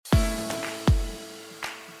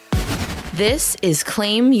This is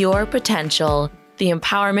Claim Your Potential, the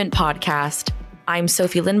Empowerment Podcast. I'm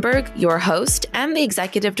Sophie Lindberg, your host and the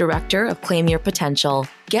Executive Director of Claim Your Potential.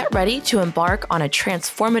 Get ready to embark on a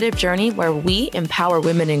transformative journey where we empower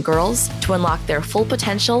women and girls to unlock their full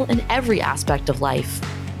potential in every aspect of life.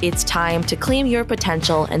 It's time to claim your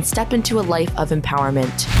potential and step into a life of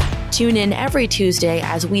empowerment. Tune in every Tuesday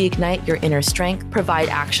as we ignite your inner strength, provide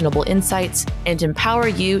actionable insights, and empower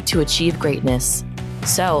you to achieve greatness.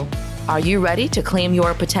 So, are you ready to claim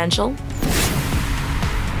your potential?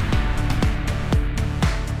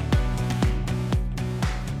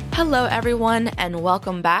 Hello, everyone, and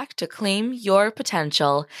welcome back to Claim Your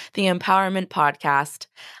Potential, the Empowerment Podcast.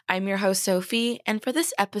 I'm your host, Sophie, and for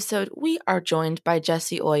this episode, we are joined by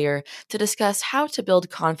Jessie Ollier to discuss how to build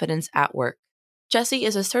confidence at work. Jessie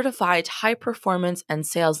is a certified high-performance and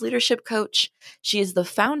sales leadership coach. She is the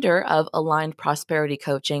founder of Aligned Prosperity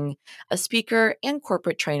Coaching, a speaker and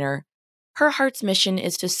corporate trainer. Her heart's mission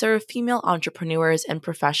is to serve female entrepreneurs and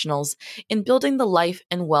professionals in building the life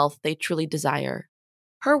and wealth they truly desire.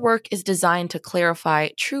 Her work is designed to clarify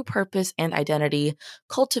true purpose and identity,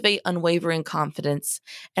 cultivate unwavering confidence,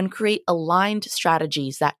 and create aligned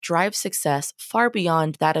strategies that drive success far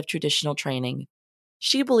beyond that of traditional training.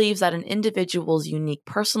 She believes that an individual's unique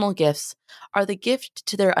personal gifts are the gift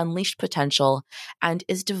to their unleashed potential and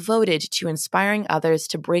is devoted to inspiring others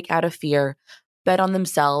to break out of fear, bet on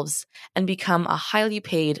themselves, and become a highly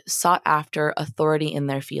paid, sought-after authority in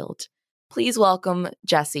their field. Please welcome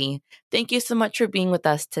Jessie. Thank you so much for being with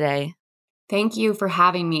us today. Thank you for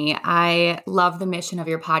having me. I love the mission of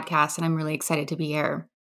your podcast, and I'm really excited to be here.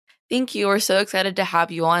 Thank you. We're so excited to have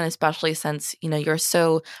you on, especially since, you're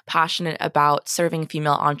so passionate about serving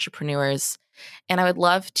female entrepreneurs. And I would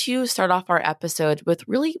love to start off our episode with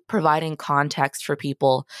really providing context for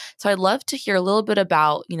people. So I'd love to hear a little bit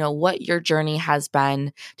about, what your journey has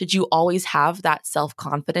been. Did you always have that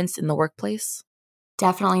self-confidence in the workplace?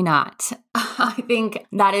 Definitely not. I think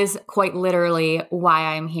that is quite literally why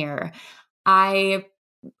I'm here. I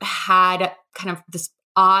had kind of this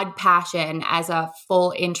odd passion as a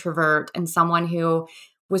full introvert and someone who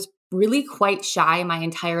was really quite shy my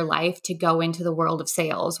entire life to go into the world of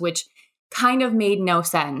sales, which kind of made no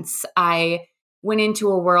sense. I went into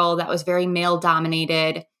a world that was very male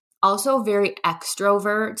dominated, also very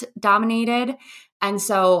extrovert dominated. And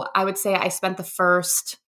so I would say I spent the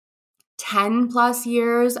first 10 plus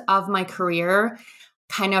years of my career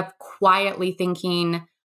kind of quietly thinking,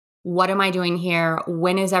 what am I doing here?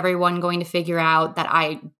 When is everyone going to figure out that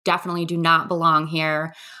I definitely do not belong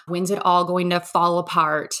here? When's it all going to fall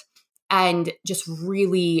apart? And just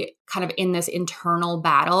really kind of in this internal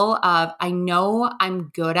battle of, I know I'm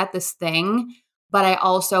good at this thing, but I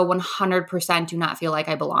also 100% do not feel like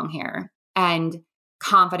I belong here. And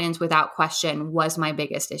confidence without question was my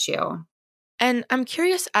biggest issue. And I'm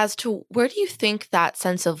curious as to where do you think that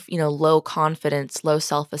sense of, low confidence, low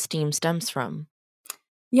self-esteem stems from?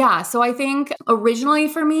 Yeah. So I think originally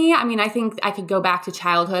for me, I think I could go back to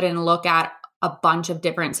childhood and look at a bunch of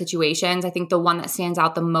different situations. I think the one that stands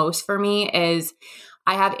out the most for me is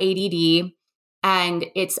I have ADD, and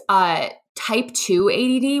it's a type 2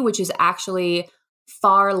 ADD, which is actually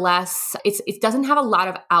far less, it doesn't have a lot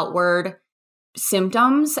of outward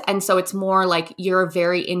symptoms. And so it's more like you're a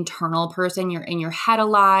very internal person. You're in your head a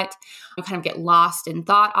lot. You kind of get lost in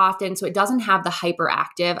thought often. So it doesn't have the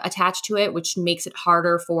hyperactive attached to it, which makes it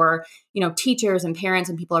harder for, teachers and parents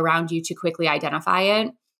and people around you to quickly identify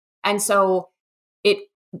it. And so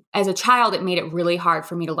as a child, it made it really hard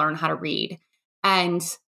for me to learn how to read. And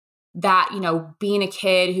that, being a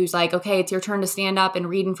kid who's like, okay, it's your turn to stand up and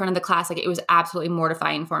read in front of the class, like it was absolutely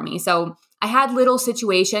mortifying for me. So I had little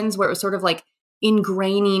situations where it was sort of like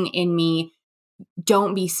ingraining in me,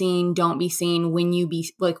 don't be seen when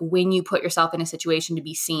you put yourself in a situation to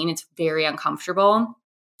be seen, it's very uncomfortable.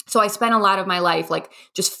 So I spent a lot of my life like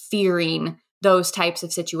just fearing those types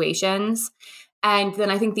of situations. And then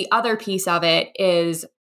I think the other piece of it is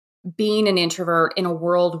being an introvert in a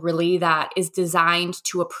world really that is designed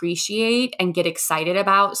to appreciate and get excited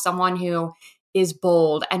about someone who is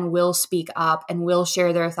bold and will speak up and will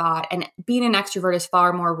share their thought. And being an extrovert is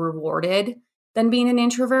far more rewarded than being an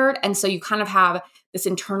introvert. And so you kind of have this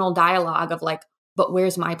internal dialogue of like, but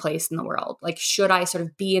where's my place in the world? Like, should I sort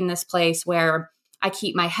of be in this place where I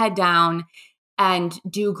keep my head down and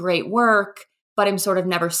do great work, but I'm sort of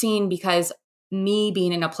never seen because me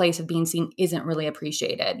being in a place of being seen isn't really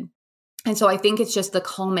appreciated. And so I think it's just the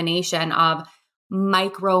culmination of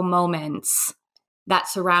micro moments that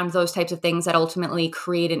surround those types of things that ultimately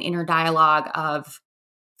create an inner dialogue of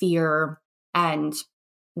fear and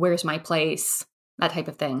where's my place, that type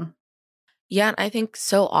of thing. Yeah, and I think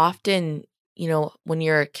so often, when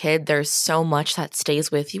you're a kid, there's so much that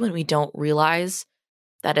stays with you and we don't realize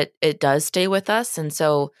that it does stay with us. And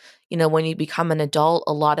so, when you become an adult,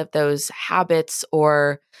 a lot of those habits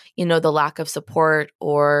or, the lack of support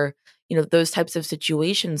or, those types of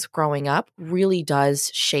situations growing up really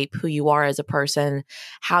does shape who you are as a person,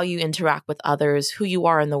 how you interact with others, who you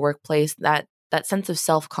are in the workplace, that sense of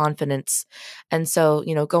self-confidence. And so,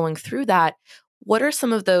 going through that, what are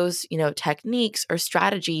some of those, techniques or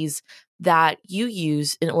strategies that you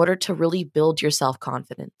use in order to really build your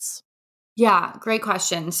self-confidence? Yeah, great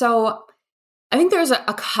question. So I think there's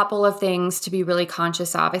a couple of things to be really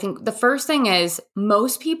conscious of. I think the first thing is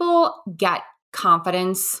most people get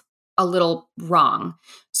confidence a little wrong.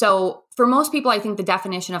 So for most people, I think the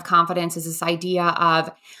definition of confidence is this idea of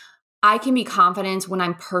I can be confident when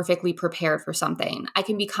I'm perfectly prepared for something. I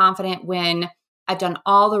can be confident when I've done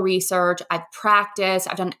all the research, I've practiced,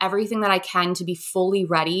 I've done everything that I can to be fully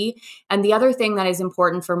ready. And the other thing that is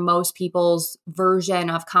important for most people's version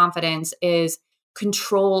of confidence is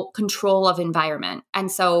control of environment.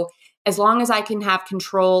 And so as long as I can have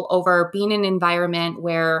control over being in an environment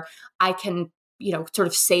where I can, sort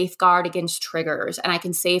of safeguard against triggers and I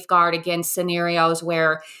can safeguard against scenarios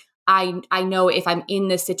where I know if I'm in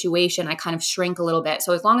this situation, I kind of shrink a little bit.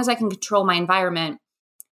 So as long as I can control my environment,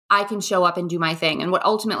 I can show up and do my thing. And what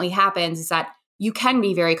ultimately happens is that you can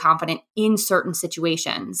be very confident in certain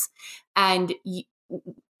situations. And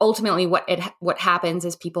ultimately what happens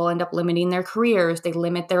is people end up limiting their careers. They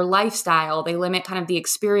limit their lifestyle. They limit kind of the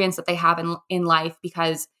experience that they have in life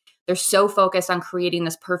because they're so focused on creating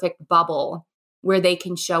this perfect bubble where they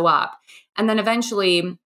can show up. And then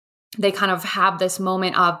eventually they kind of have this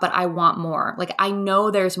moment of, but I want more. Like, I know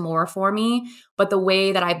there's more for me, but the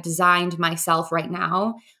way that I've designed myself right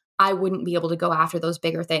now, I wouldn't be able to go after those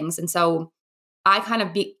bigger things. And so I kind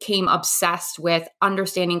of became obsessed with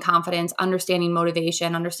understanding confidence, understanding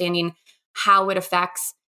motivation, understanding how it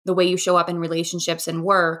affects the way you show up in relationships and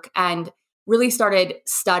work, and really started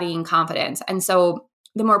studying confidence. And so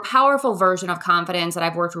the more powerful version of confidence that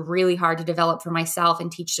I've worked really hard to develop for myself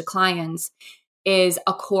and teach to clients is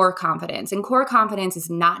a core confidence. And core confidence is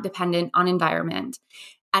not dependent on environment.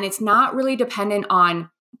 And it's not really dependent on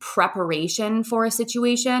preparation for a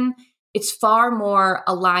situation. It's far more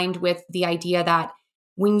aligned with the idea that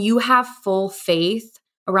when you have full faith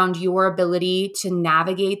around your ability to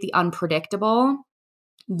navigate the unpredictable,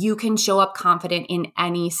 you can show up confident in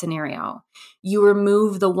any scenario. You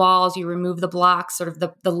remove the walls, you remove the blocks, sort of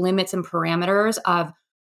the limits and parameters of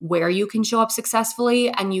where you can show up successfully.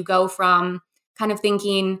 And you go from kind of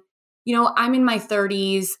thinking, I'm in my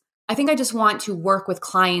 30s. I think I just want to work with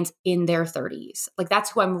clients in their 30s. Like,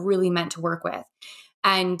 that's who I'm really meant to work with.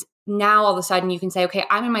 And now all of a sudden you can say, okay,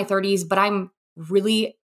 I'm in my 30s, but I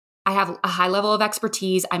have a high level of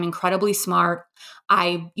expertise. I'm incredibly smart.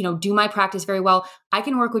 I, do my practice very well. I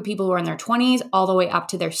can work with people who are in their 20s all the way up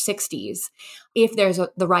to their 60s if there's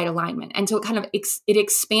the right alignment. And so it kind of, it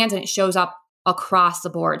expands and it shows up across the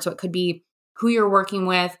board. So it could be who you're working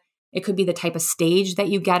with. It could be the type of stage that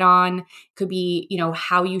you get on. It could be,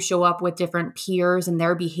 how you show up with different peers and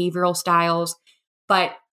their behavioral styles.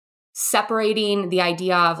 But separating the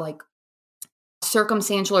idea of like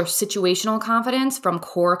circumstantial or situational confidence from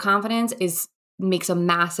core confidence makes a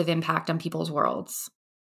massive impact on people's worlds.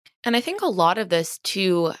 And I think a lot of this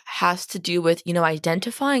too has to do with,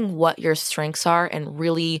 identifying what your strengths are and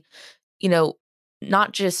really,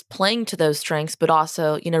 not just playing to those strengths, but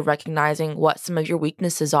also, recognizing what some of your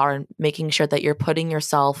weaknesses are and making sure that you're putting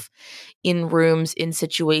yourself in rooms, in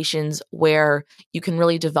situations where you can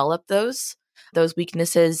really develop those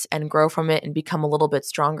weaknesses and grow from it and become a little bit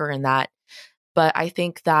stronger in that. But I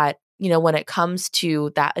think that, when it comes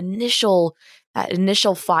to that initial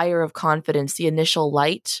fire of confidence, the initial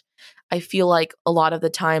light, I feel like a lot of the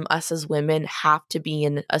time us as women have to be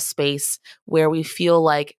in a space where we feel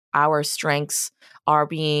like our strengths are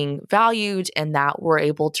being valued and that we're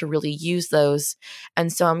able to really use those.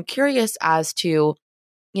 And so I'm curious as to,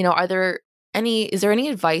 is there any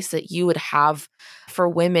advice that you would have for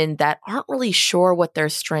women that aren't really sure what their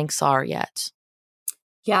strengths are yet?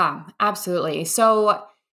 Yeah, absolutely. So,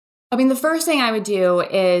 the first thing I would do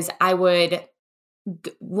is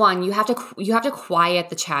you have to quiet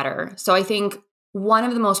the chatter. So I think one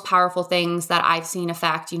of the most powerful things that I've seen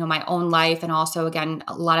affect, my own life and also, again,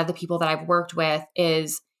 a lot of the people that I've worked with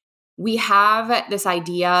is we have this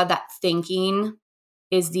idea that thinking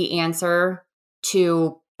is the answer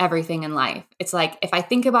to everything in life. It's like, if I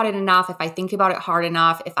think about it enough, if I think about it hard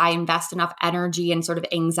enough, if I invest enough energy and sort of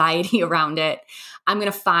anxiety around it, I'm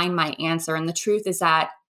going to find my answer. And the truth is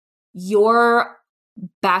that your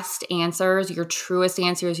best answers, your truest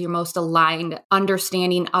answers, your most aligned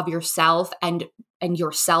understanding of yourself and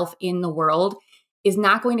yourself in the world is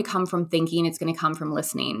not going to come from thinking. It's going to come from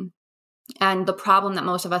listening. And the problem that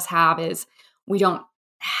most of us have is we don't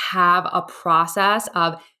have a process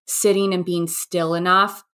of sitting and being still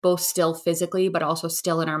enough, both still physically, but also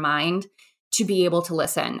still in our mind, to be able to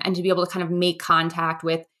listen and to be able to kind of make contact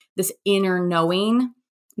with this inner knowing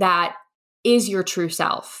that is your true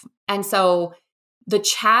self. And so the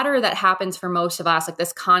chatter that happens for most of us, like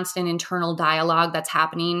this constant internal dialogue that's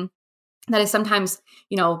happening, that is sometimes,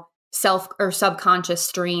 self or subconscious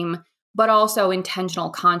stream, but also intentional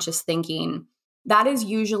conscious thinking, that is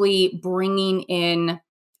usually bringing in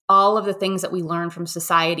all of the things that we learn from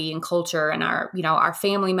society and culture and our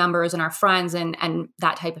family members and our friends and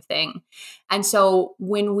that type of thing. And so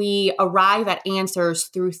when we arrive at answers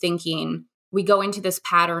through thinking, we go into this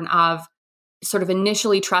pattern of sort of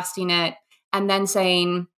initially trusting it and then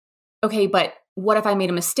saying, okay, but what if I made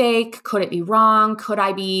a mistake? Could it be wrong? Could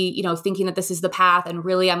I be, thinking that this is the path and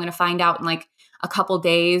really I'm going to find out in like a couple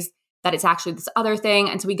days that it's actually this other thing?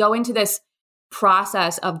 And so we go into this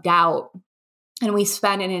process of doubt and we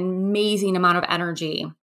spend an amazing amount of energy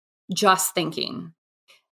just thinking.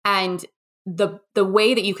 And the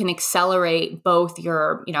way that you can accelerate both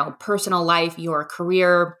your, personal life, your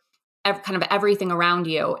career, kind of everything around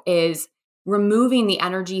you is removing the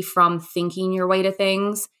energy from thinking your way to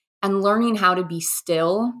things and learning how to be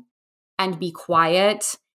still and be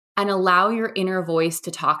quiet and allow your inner voice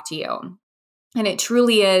to talk to you. And it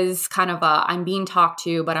truly is kind of a I'm being talked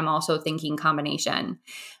to, but I'm also thinking combination.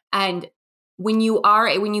 And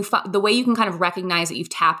the way you can kind of recognize that you've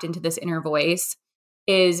tapped into this inner voice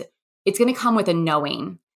is it's going to come with a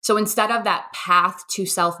knowing. So instead of that path to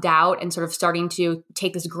self-doubt and sort of starting to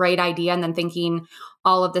take this great idea and then thinking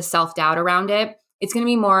all of the self-doubt around it, it's going to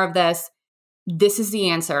be more of this is the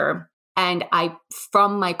answer. And I,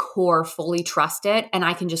 from my core, fully trust it and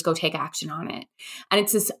I can just go take action on it. And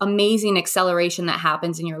it's this amazing acceleration that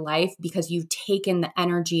happens in your life because you've taken the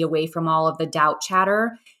energy away from all of the doubt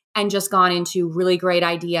chatter and just gone into really great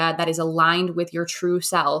idea that is aligned with your true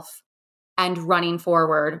self and running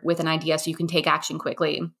forward with an idea so you can take action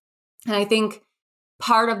quickly. And I think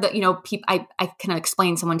part of the, I kind of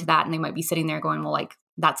explain someone to that and they might be sitting there going, well, like,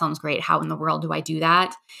 that sounds great. How in the world do I do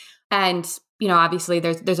that? And, obviously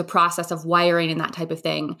there's a process of wiring and that type of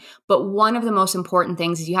thing. But one of the most important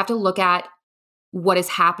things is you have to look at what is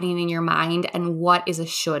happening in your mind and what is a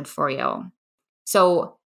should for you.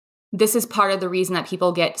 So this is part of the reason that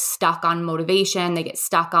people get stuck on motivation. They get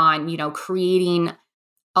stuck on, creating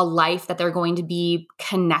a life that they're going to be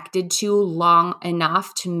connected to long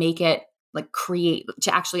enough to make it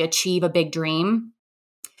to actually achieve a big dream.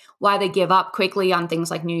 Why they give up quickly on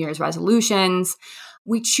things like New Year's resolutions.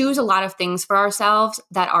 We choose a lot of things for ourselves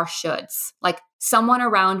that are shoulds. Like someone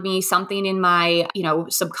around me, something in my,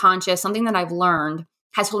 subconscious, something that I've learned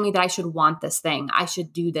has told me that I should want this thing. I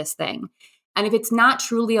should do this thing. And if it's not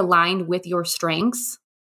truly aligned with your strengths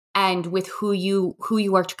and with who you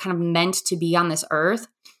are kind of meant to be on this earth,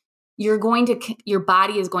 your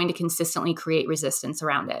body is going to consistently create resistance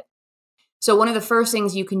around it. So one of the first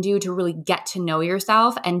things you can do to really get to know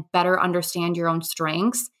yourself and better understand your own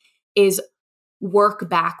strengths is work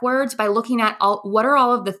backwards by looking at what are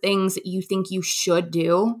all of the things that you think you should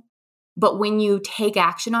do, but when you take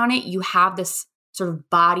action on it, you have this sort of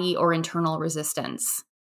body or internal resistance.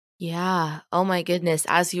 Yeah. Oh my goodness.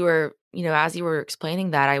 As you were explaining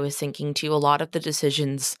that, I was thinking too, a lot of the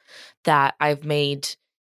decisions that I've made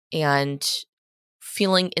and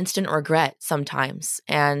feeling instant regret sometimes.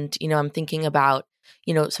 And, I'm thinking about,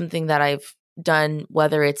 something that I've done,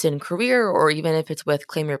 whether it's in career or even if it's with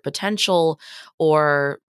Claim Your Potential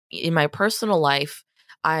or in my personal life,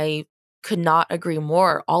 I could not agree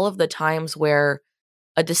more. All of the times where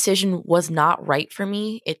a decision was not right for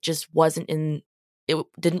me, it just it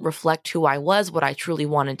didn't reflect who I was, what I truly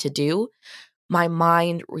wanted to do. My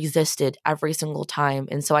mind resisted every single time.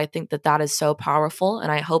 And so I think that is so powerful.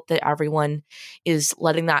 And I hope that everyone is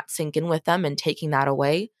letting that sink in with them and taking that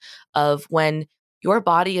away of when your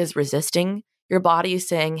body is resisting, your body is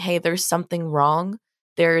saying, hey, there's something wrong.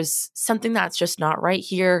 There's something that's just not right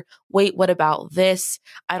here. Wait, what about this?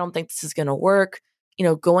 I don't think this is going to work.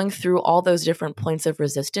 Going through all those different points of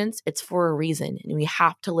resistance, it's for a reason. And we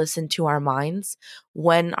have to listen to our minds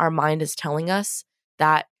when our mind is telling us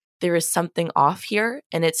that there is something off here.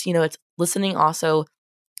 And it's listening also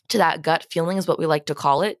to that gut feeling is what we like to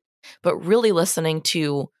call it, but really listening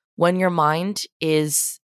to when your mind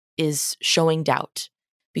is showing doubt,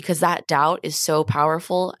 because that doubt is so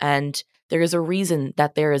powerful and there is a reason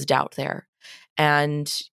that there is doubt there.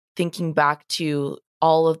 And thinking back to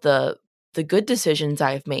all of the good decisions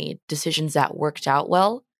I've made, decisions that worked out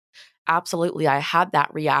well, absolutely I had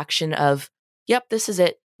that reaction of, yep, this is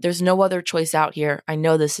it. There's no other choice out here. I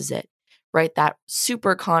know this is it, right? That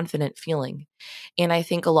super confident feeling. And I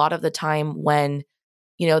think a lot of the time when,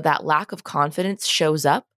 that lack of confidence shows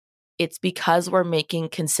up, it's because we're making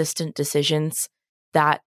consistent decisions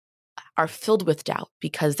that are filled with doubt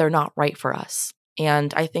because they're not right for us.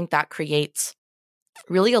 And I think that creates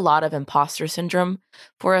really a lot of imposter syndrome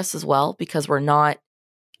for us as well, because we're not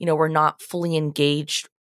fully engaged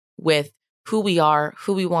with who we are,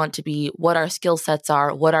 who we want to be, what our skill sets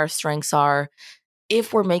are, what our strengths are,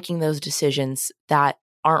 if we're making those decisions that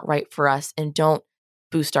aren't right for us and don't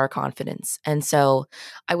boost our confidence. And so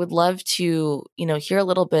I would love to, hear a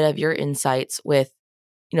little bit of your insights with,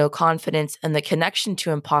 confidence and the connection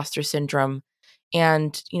to imposter syndrome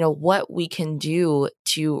and, what we can do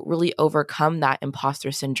to really overcome that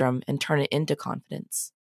imposter syndrome and turn it into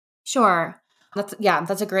confidence. Sure.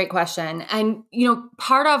 That's a great question. And,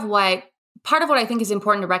 part of what I think is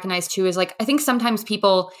important to recognize too is like, I think sometimes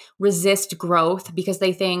people resist growth because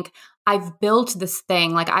they think I've built this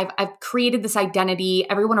thing, like I've created this identity.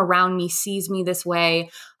 Everyone around me sees me this way.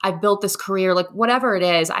 I've built this career, like whatever it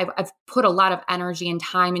is, I've put a lot of energy and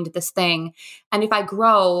time into this thing. And if I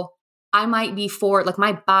grow, I might be like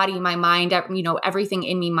my body, my mind, everything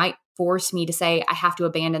in me might force me to say, I have to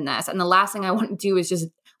abandon this. And the last thing I want to do is just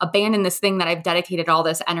abandon this thing that I've dedicated all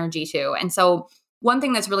this energy to. And so one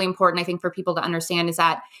thing that's really important, I think, for people to understand is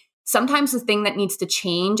that sometimes the thing that needs to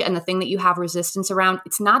change and the thing that you have resistance around,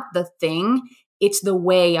 it's not the thing, it's the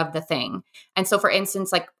way of the thing. And so, for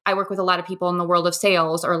instance, like I work with a lot of people in the world of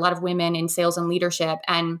sales or a lot of women in sales and leadership.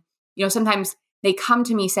 And, sometimes they come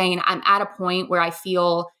to me saying, I'm at a point where I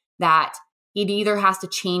feel that it either has to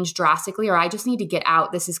change drastically or I just need to get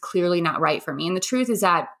out. This is clearly not right for me. And the truth is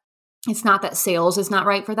that it's not that sales is not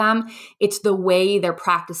right for them. It's the way they're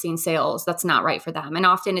practicing sales that's not right for them. And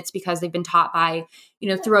often it's because they've been taught by,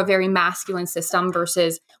 through a very masculine system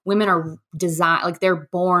versus women are designed, like they're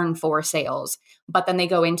born for sales, but then they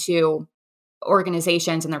go into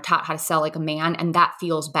organizations and they're taught how to sell like a man, and that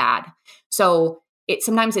feels bad. So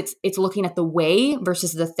sometimes it's looking at the way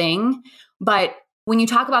versus the thing. But when you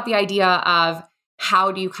talk about the idea of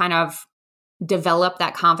how do you kind of develop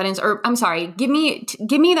that confidence, or I'm sorry, give me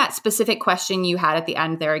that specific question you had at the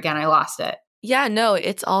end there again. I lost it. Yeah, no,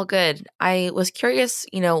 it's all good. I was curious,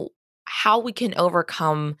 how we can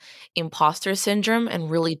overcome imposter syndrome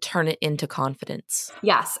and really turn it into confidence.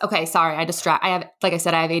 Yes. Okay. Sorry. Like I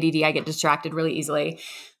said, I have ADD. I get distracted really easily.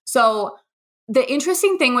 So the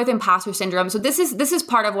interesting thing with imposter syndrome, so this is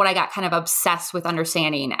part of what I got kind of obsessed with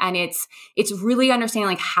understanding. And it's really understanding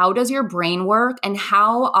like how does your brain work and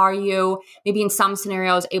how are you maybe in some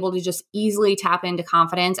scenarios able to just easily tap into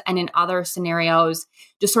confidence, and in other scenarios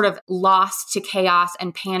just sort of lost to chaos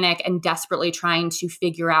and panic and desperately trying to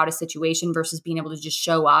figure out a situation versus being able to just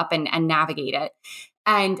show up and navigate it.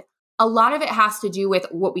 And a lot of it has to do with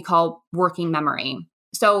what we call working memory.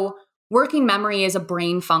 So working memory is a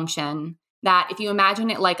brain function that if you imagine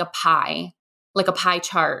it like a pie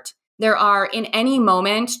chart, there are in any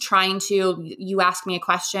moment you ask me a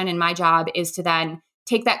question, and my job is to then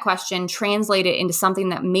take that question, translate it into something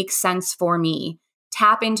that makes sense for me,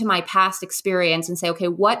 tap into my past experience and say, okay,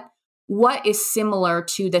 what is similar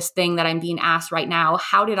to this thing that I'm being asked right now?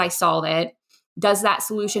 How did I solve it? Does that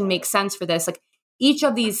solution make sense for this? Like each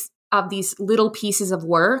of these little pieces of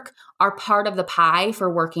work are part of the pie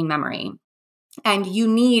for working memory. And you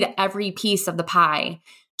need every piece of the pie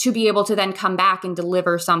to be able to then come back and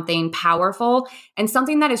deliver something powerful and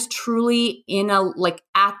something that is truly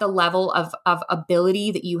at the level of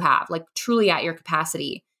ability that you have, like truly at your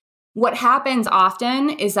capacity. What happens often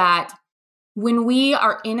is that when we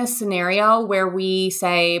are in a scenario where we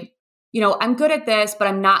say, I'm good at this, but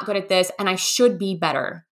I'm not good at this, and I should be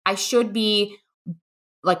better. I should be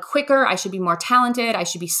like quicker. I should be more talented. I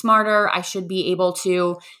should be smarter. I should be able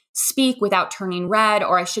to speak without turning red,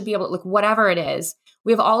 or I should be able to, like, whatever it is.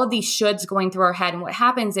 We have all of these shoulds going through our head. And what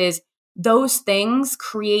happens is those things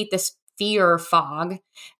create this fear fog,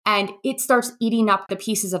 and it starts eating up the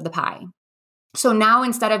pieces of the pie. So now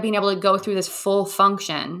instead of being able to go through this full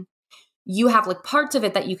function, you have like parts of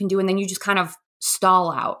it that you can do, and then you just kind of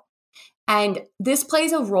stall out. And this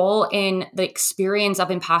plays a role in the experience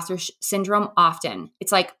of imposter syndrome often.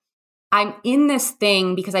 It's like, I'm in this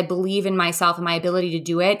thing because I believe in myself and my ability to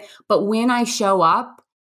do it. But when I show up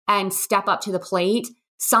and step up to the plate,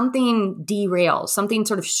 something derails, something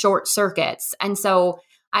sort of short circuits. And so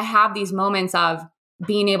I have these moments of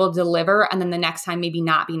being able to deliver, and then the next time maybe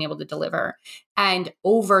not being able to deliver. And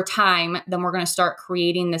over time, then we're going to start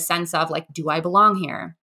creating the sense of like, do I belong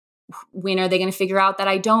here? When are they going to figure out that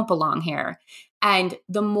I don't belong here? And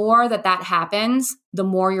the more that happens, the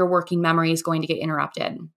more your working memory is going to get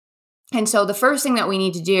interrupted. And so the first thing that we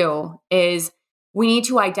need to do is we need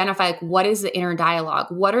to identify like, what is the inner dialogue?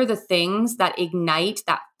 What are the things that ignite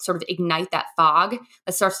that fog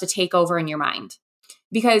that starts to take over in your mind?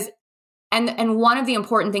 Because and one of the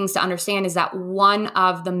important things to understand is that one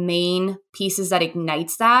of the main pieces that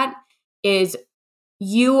ignites that is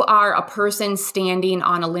you are a person standing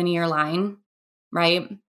on a linear line, right?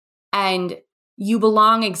 And you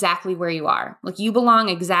belong exactly where you are. Like you belong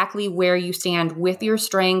exactly where you stand with your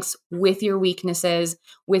strengths, with your weaknesses,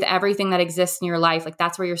 with everything that exists in your life. Like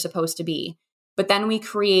that's where you're supposed to be. But then we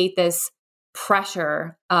create this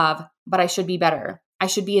pressure of, but I should be better. I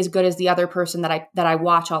should be as good as the other person that I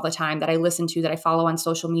watch all the time, that I listen to, that I follow on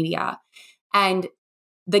social media. And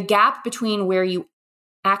the gap between where you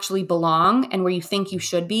actually belong and where you think you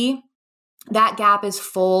should be, that gap is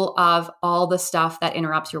full of all the stuff that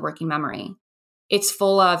interrupts your working memory. It's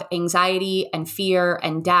full of anxiety and fear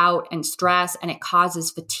and doubt and stress, and it causes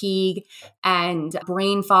fatigue and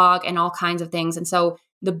brain fog and all kinds of things. And so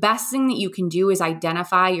the best thing that you can do is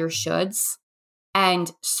identify your shoulds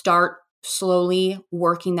and start slowly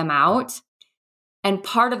working them out. And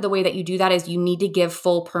part of the way that you do that is you need to give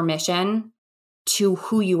full permission to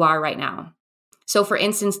who you are right now. So for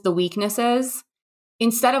instance, the weaknesses,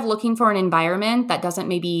 instead of looking for an environment that doesn't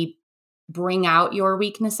maybe bring out your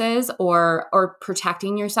weaknesses or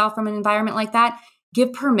protecting yourself from an environment like that,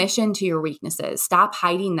 give permission to your weaknesses. Stop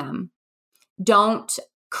hiding them. Don't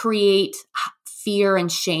create fear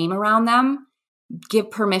and shame around them.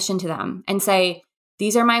 Give permission to them and say,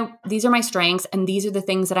 these are my strengths, and these are the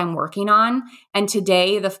things that I'm working on. And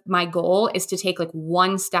today, my goal is to take like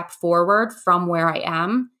one step forward from where I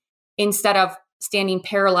am, instead of standing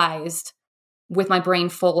paralyzed with my brain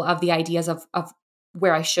full of the ideas of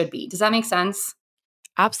where I should be. Does that make sense?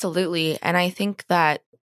 Absolutely. And I think that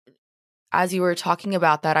as you were talking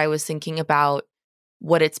about that, I was thinking about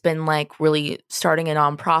what it's been like really starting a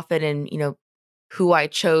nonprofit and, who I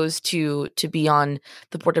chose to be on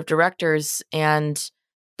the board of directors. And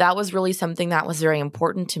that was really something that was very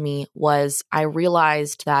important to me. Was I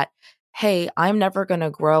realized that, hey, I'm never going to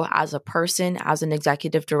grow as a person, as an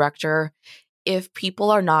executive director, if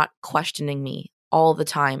people are not questioning me all the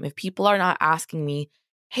time. If people are not asking me,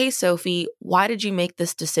 hey, Sophie, why did you make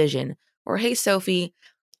this decision? Or, hey, Sophie,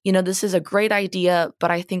 this is a great idea,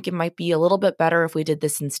 but I think it might be a little bit better if we did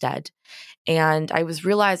this instead. And I was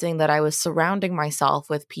realizing that I was surrounding myself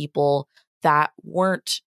with people that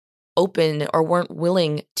weren't open or weren't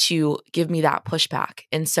willing to give me that pushback.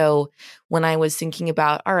 And so when I was thinking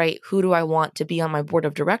about, all right, who do I want to be on my board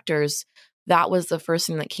of directors? That was the first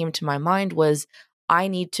thing that came to my mind was I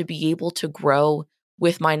need to be able to grow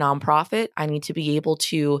with my nonprofit. I need to be able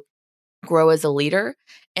to grow as a leader.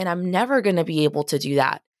 And I'm never going to be able to do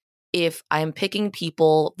that if I'm picking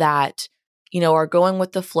people that, are going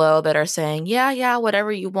with the flow, that are saying, yeah,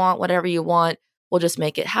 whatever you want, we'll just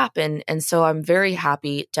make it happen. And so I'm very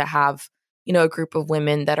happy to have, a group of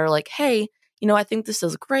women that are like, hey, I think this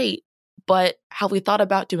is great, but have we thought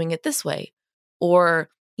about doing it this way? Or,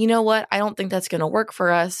 you know what, I don't think that's going to work for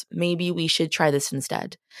us. Maybe we should try this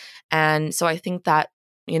instead. And so I think that,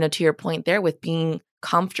 to your point there with being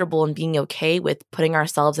comfortable and being okay with putting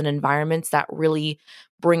ourselves in environments that really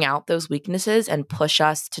bring out those weaknesses and push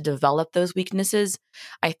us to develop those weaknesses,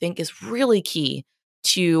 I think is really key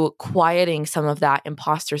to quieting some of that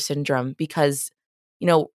imposter syndrome. Because,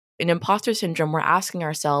 in imposter syndrome, we're asking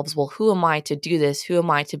ourselves, well, who am I to do this? Who am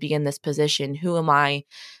I to be in this position? Who am I,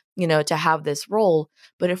 to have this role?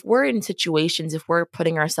 But if we're in situations, if we're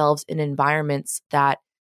putting ourselves in environments that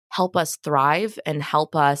help us thrive and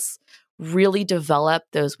help us really develop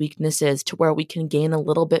those weaknesses to where we can gain a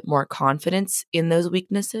little bit more confidence in those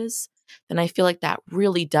weaknesses, then I feel like that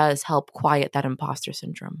really does help quiet that imposter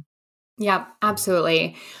syndrome. Yeah,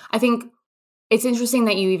 absolutely. I think it's interesting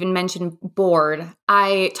that you even mentioned board.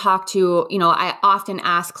 I often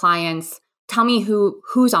ask clients, tell me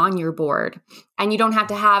who's on your board. And you don't have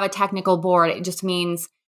to have a technical board. It just means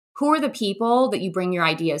who are the people that you bring your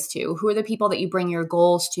ideas to? Who are the people that you bring your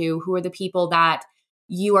goals to? Who are the people that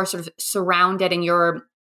you are sort of surrounded and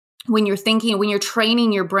when you're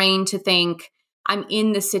training your brain to think, I'm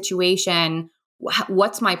in this situation,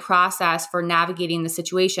 what's my process for navigating the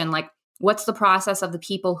situation? Like, what's the process of the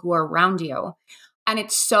people who are around you? And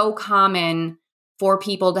it's so common for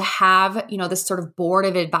people to have, this sort of board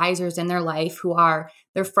of advisors in their life who are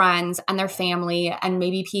their friends and their family, and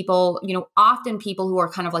maybe people, often people who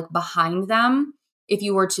are kind of like behind them. If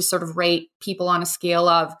you were to sort of rate people on a scale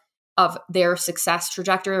of their success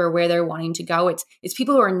trajectory or where they're wanting to go, it's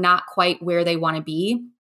people who are not quite where they want to be.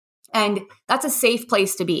 And that's a safe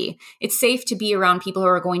place to be. It's safe to be around people who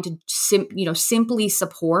are going to simply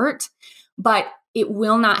support, but it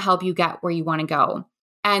will not help you get where you want to go.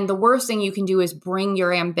 And the worst thing you can do is bring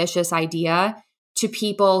your ambitious idea to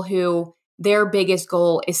people who their biggest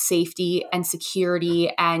goal is safety and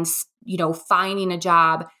security and, finding a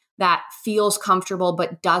job that feels comfortable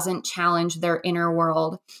but doesn't challenge their inner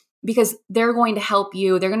world, because they're going to help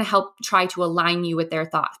you. They're going to help try to align you with their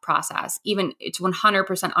thought process. Even it's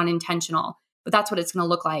 100% unintentional, but that's what it's going to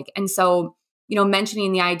look like. And so,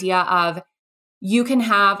 mentioning the idea of you can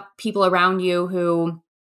have people around you who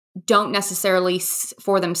don't necessarily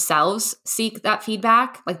for themselves seek that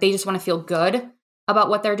feedback. Like they just want to feel good about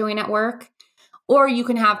what they're doing at work. Or you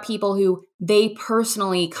can have people who they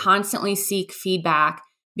personally constantly seek feedback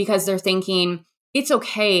because they're thinking, it's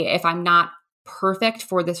okay if I'm not perfect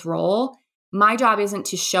for this role. My job isn't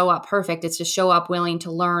to show up perfect. It's to show up willing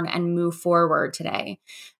to learn and move forward today.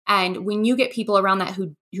 And when you get people around that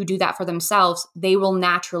who do that for themselves, they will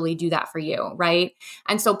naturally do that for you, right?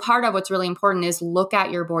 And so part of what's really important is look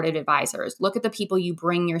at your board of advisors, look at the people you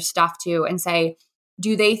bring your stuff to and say,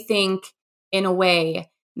 do they think in a way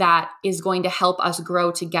that is going to help us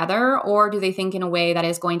grow together? Or do they think in a way that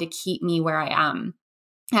is going to keep me where I am?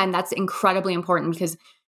 And that's incredibly important because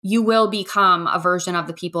you will become a version of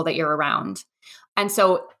the people that you're around. And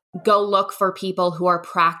so go look for people who are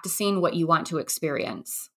practicing what you want to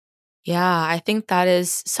experience. Yeah, I think that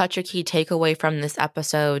is such a key takeaway from this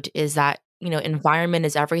episode is that, environment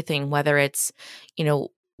is everything, whether it's,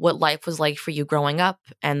 what life was like for you growing up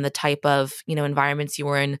and the type of, environments you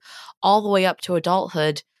were in, all the way up to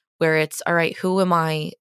adulthood, where it's, all right, who am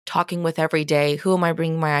I talking with every day? Who am I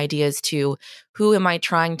bringing my ideas to? Who am I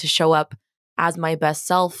trying to show up as my best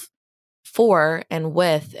self for and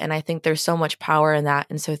with? And I think there's so much power in that.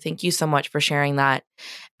 And so thank you so much for sharing that.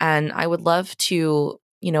 And I would love to,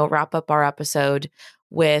 wrap up our episode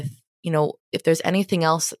with, if there's anything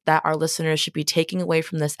else that our listeners should be taking away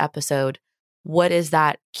from this episode, what is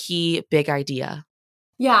that key big idea?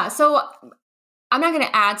 Yeah. So I'm not going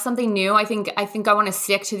to add something new. I think I want to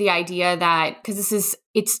stick to the idea that, because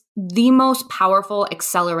it's the most powerful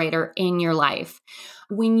accelerator in your life.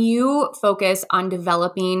 When you focus on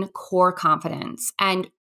developing core confidence, and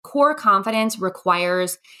core confidence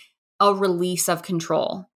requires a release of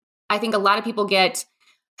control. I think a lot of people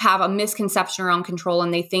have a misconception around control,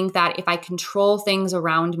 and they think that if I control things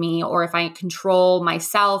around me, or if I control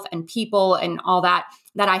myself and people and all that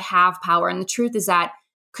I have power. And the truth is that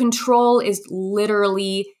control is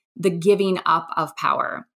literally the giving up of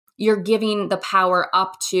power. You're giving the power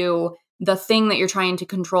up to the thing that you're trying to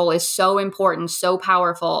control is so important, so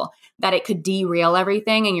powerful that it could derail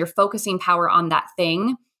everything, and you're focusing power on that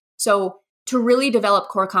thing. So to really develop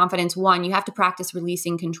core confidence, one, you have to practice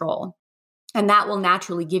releasing control. And that will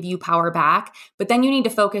naturally give you power back. But then you need to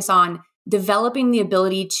focus on developing the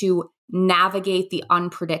ability to navigate the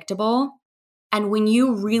unpredictable. And when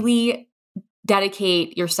you really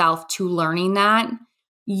dedicate yourself to learning that,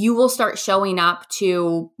 you will start showing up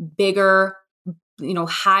to bigger,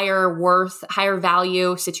 higher worth, higher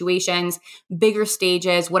value situations, bigger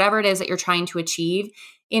stages, whatever it is that you're trying to achieve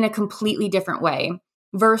in a completely different way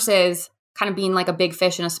versus kind of being like a big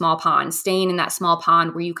fish in a small pond, staying in that small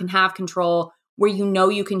pond where you can have control, where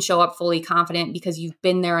you can show up fully confident because you've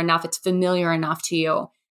been there enough, it's familiar enough to you.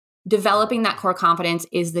 Developing that core confidence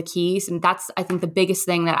is the key. And that's, I think, the biggest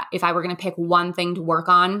thing that if I were going to pick one thing to work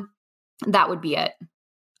on, that would be it.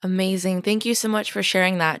 Amazing. Thank you so much for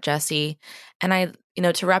sharing that, Jessie. And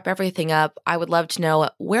to wrap everything up, I would love to know,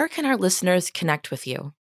 where can our listeners connect with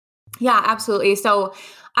you? Yeah, absolutely. So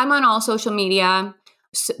I'm on all social media.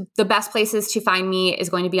 So the best places to find me is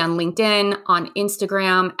going to be on LinkedIn, on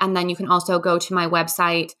Instagram, and then you can also go to my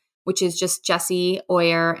website, which is just Jessie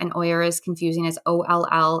Ollier, and Ollier is confusing as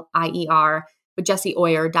Ollier, but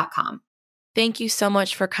jessieollier.com. Thank you so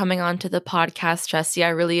much for coming on to the podcast, Jessie. I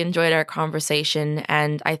really enjoyed our conversation,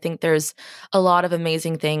 and I think there's a lot of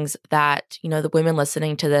amazing things that, the women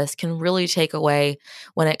listening to this can really take away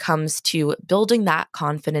when it comes to building that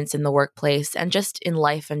confidence in the workplace and just in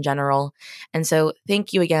life in general. And so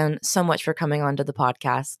thank you again so much for coming on to the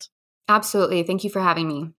podcast. Absolutely. Thank you for having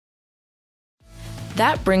me.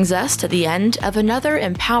 That brings us to the end of another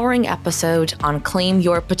empowering episode on Claim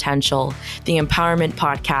Your Potential, the Empowerment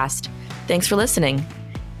Podcast. Thanks for listening.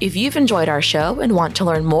 If you've enjoyed our show and want to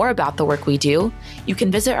learn more about the work we do, you can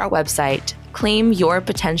visit our website,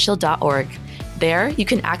 claimyourpotential.org. There, you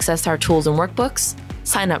can access our tools and workbooks,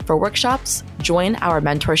 sign up for workshops, join our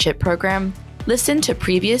mentorship program, listen to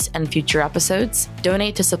previous and future episodes,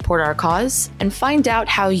 donate to support our cause, and find out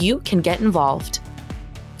how you can get involved.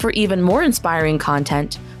 For even more inspiring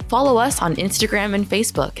content, follow us on Instagram and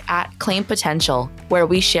Facebook at Claim Potential, where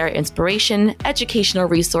we share inspiration, educational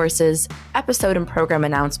resources, episode and program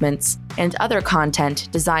announcements, and other content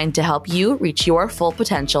designed to help you reach your full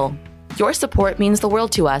potential. Your support means the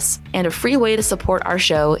world to us, and a free way to support our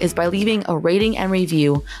show is by leaving a rating and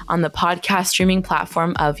review on the podcast streaming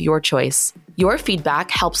platform of your choice. Your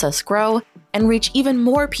feedback helps us grow and reach even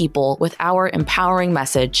more people with our empowering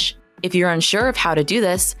message. If you're unsure of how to do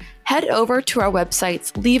this, head over to our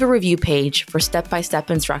website's Leave a Review page for step-by-step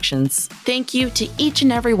instructions. Thank you to each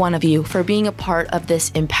and every one of you for being a part of this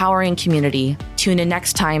empowering community. Tune in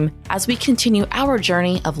next time as we continue our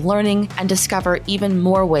journey of learning and discover even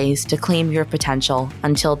more ways to claim your potential.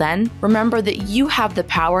 Until then, remember that you have the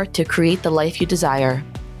power to create the life you desire.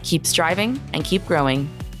 Keep striving and keep growing.